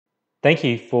Thank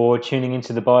you for tuning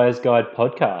into the Buyer's Guide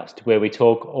podcast, where we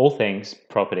talk all things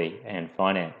property and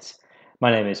finance.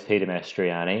 My name is Peter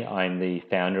Mastriani. I'm the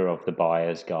founder of the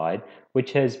Buyer's Guide,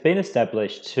 which has been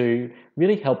established to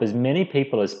really help as many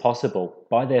people as possible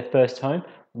buy their first home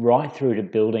right through to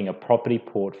building a property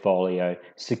portfolio,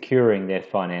 securing their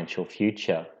financial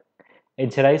future. In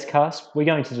today's cast, we're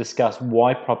going to discuss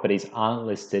why properties aren't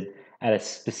listed at a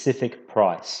specific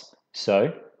price.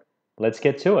 So, let's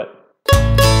get to it.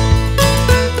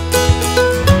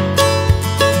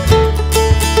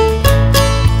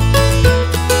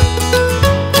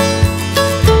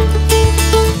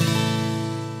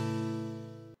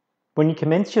 When you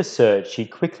commence your search, you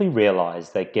quickly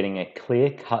realize that getting a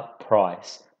clear-cut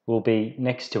price will be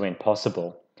next to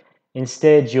impossible.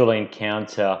 Instead, you'll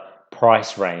encounter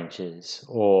price ranges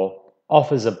or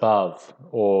offers above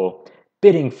or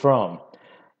bidding from.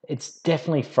 It's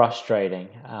definitely frustrating,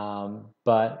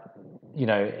 but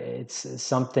it's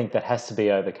something that has to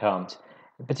be overcome,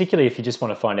 particularly if you just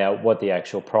want to find out what the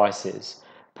actual price is.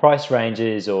 Price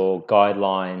ranges or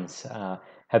guidelines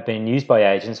have been used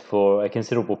by agents for a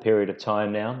considerable period of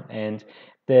time now, and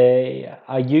they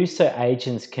are used so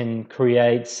agents can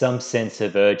create some sense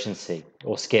of urgency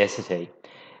or scarcity.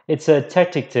 It's a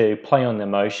tactic to play on the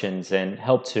emotions and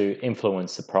help to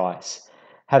influence the price.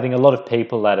 Having a lot of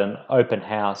people at an open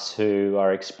house who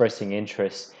are expressing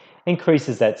interest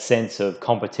increases that sense of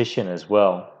competition as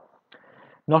well.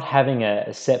 Not having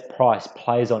a set price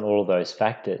plays on all of those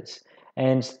factors,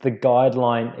 and the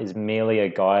guideline is merely a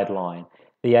guideline.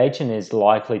 The agent is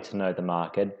likely to know the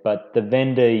market, but the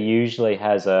vendor usually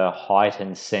has a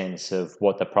heightened sense of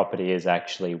what the property is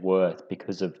actually worth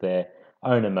because of their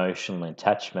own emotional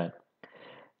attachment.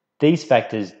 These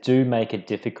factors do make it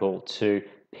difficult to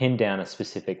pin down a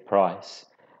specific price.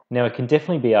 Now, it can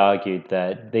definitely be argued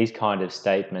that these kind of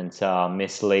statements are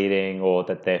misleading or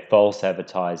that they're false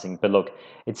advertising, but look,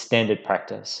 it's standard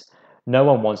practice. No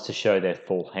one wants to show their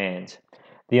full hand.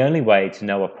 The only way to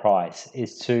know a price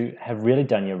is to have really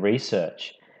done your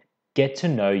research. Get to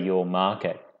know your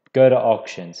market. Go to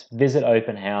auctions, visit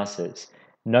open houses,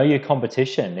 know your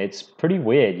competition. It's pretty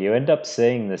weird. You end up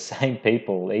seeing the same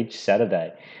people each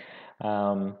Saturday.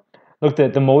 Um, Look,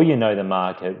 the more you know the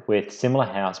market with similar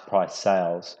house price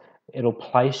sales, it'll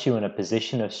place you in a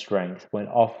position of strength when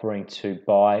offering to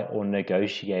buy or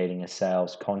negotiating a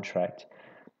sales contract.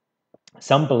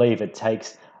 Some believe it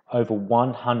takes over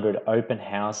 100 open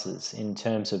houses in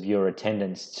terms of your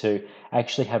attendance to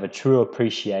actually have a true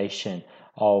appreciation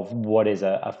of what is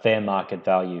a fair market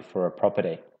value for a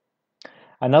property.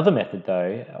 Another method,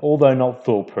 though, although not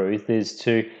foolproof, is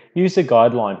to use the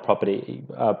guideline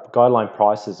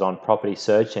prices on property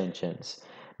search engines.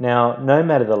 Now, no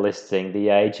matter the listing, the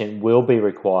agent will be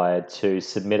required to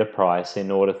submit a price in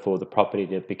order for the property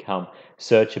to become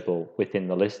searchable within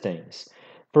the listings.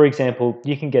 For example,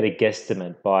 you can get a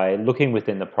guesstimate by looking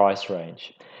within the price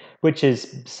range, which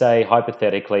is, say,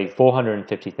 hypothetically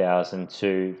 450,000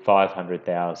 to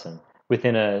 500,000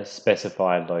 within a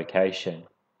specified location.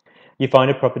 You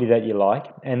find a property that you like,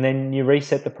 and then you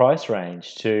reset the price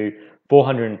range to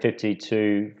 450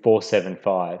 to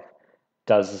 475.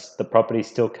 Does the property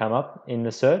still come up in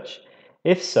the search?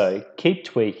 If so, keep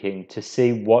tweaking to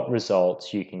see what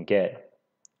results you can get.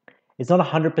 It's not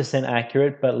 100%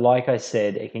 accurate, but like I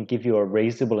said, it can give you a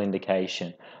reasonable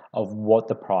indication of what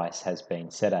the price has been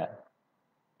set at.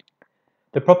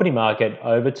 The property market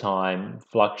over time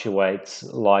fluctuates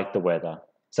like the weather.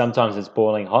 Sometimes it's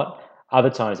boiling hot, other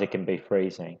times it can be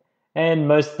freezing, and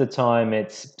most of the time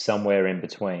it's somewhere in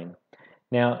between.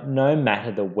 Now, no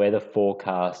matter the weather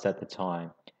forecast at the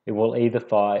time, it will either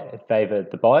favor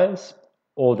the buyers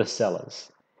or the sellers.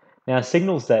 Now,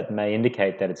 signals that may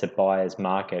indicate that it's a buyer's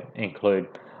market include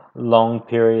long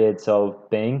periods of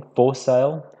being for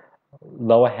sale,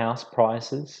 lower house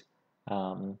prices,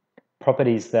 um,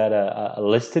 properties that are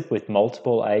listed with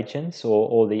multiple agents,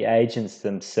 or the agents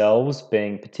themselves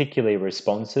being particularly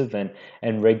responsive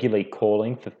and regularly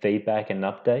calling for feedback and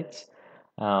updates.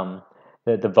 Um,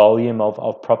 the volume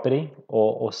of property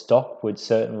or stock would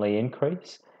certainly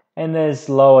increase. And there's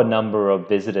lower number of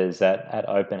visitors at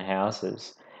open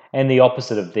houses. And the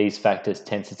opposite of these factors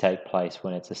tends to take place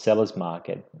when it's a seller's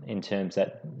market, in terms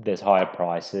that there's higher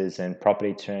prices and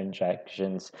property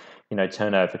transactions,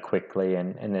 turn over quickly,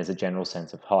 and there's a general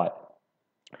sense of hype.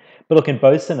 But look, in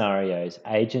both scenarios,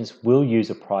 agents will use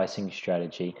a pricing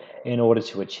strategy in order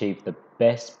to achieve the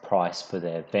best price for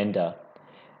their vendor.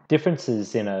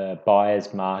 Differences in a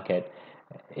buyer's market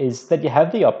is that you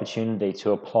have the opportunity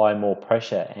to apply more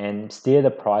pressure and steer the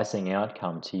pricing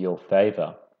outcome to your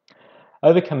favor.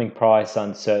 Overcoming price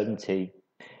uncertainty,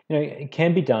 It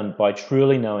can be done by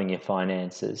truly knowing your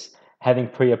finances. Having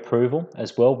pre-approval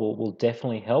as well will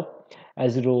definitely help,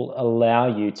 as it'll allow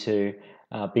you to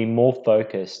be more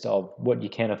focused of what you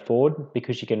can afford,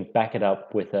 because you can back it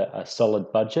up with a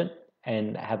solid budget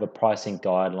and have a pricing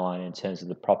guideline in terms of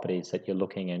the properties that you're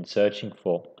looking and searching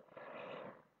for.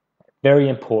 Very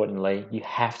importantly, you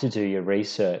have to do your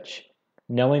research.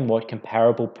 Knowing what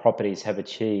comparable properties have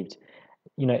achieved,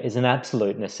 is an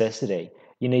absolute necessity.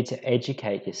 You need to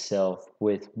educate yourself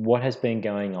with what has been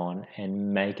going on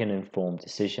and make an informed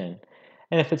decision.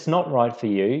 And if it's not right for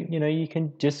you, you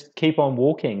can just keep on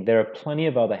walking. There are plenty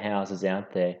of other houses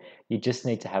out there. You just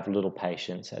need to have a little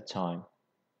patience at time.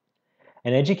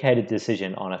 An educated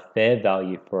decision on a fair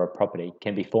value for a property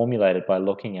can be formulated by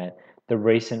looking at the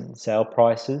recent sale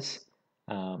prices,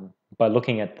 by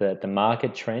looking at the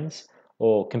market trends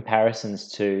or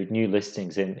comparisons to new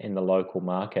listings in the local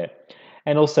market,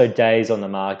 and also days on the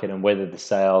market and whether the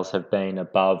sales have been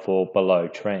above or below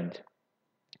trend.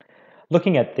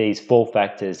 Looking at these four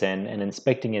factors and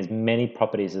inspecting as many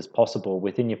properties as possible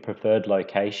within your preferred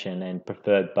location and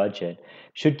preferred budget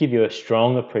should give you a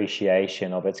strong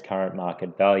appreciation of its current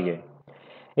market value.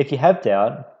 If you have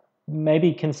doubt,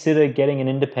 maybe consider getting an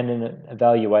independent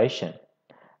evaluation.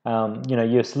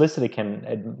 Your solicitor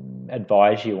can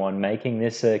advise you on making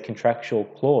this a contractual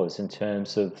clause in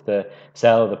terms of the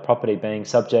sale of the property being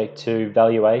subject to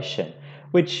valuation,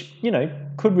 which,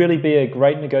 could really be a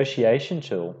great negotiation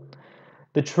tool.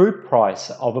 The true price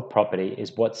of a property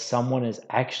is what someone is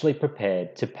actually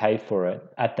prepared to pay for it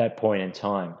at that point in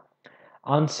time.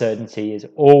 Uncertainty is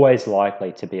always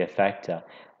likely to be a factor.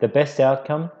 The best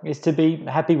outcome is to be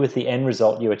happy with the end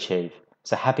result you achieve.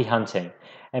 So happy hunting.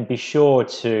 And be sure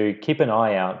to keep an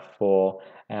eye out for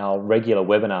our regular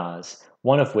webinars,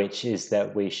 one of which is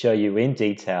that we show you in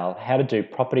detail how to do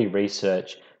property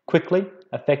research quickly,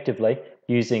 effectively,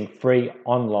 using free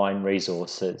online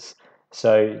resources.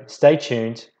 So stay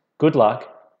tuned, good luck,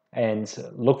 and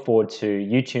look forward to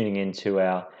you tuning into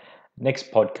our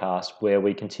next podcast where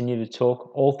we continue to talk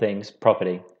all things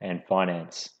property and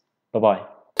finance. Bye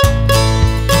bye.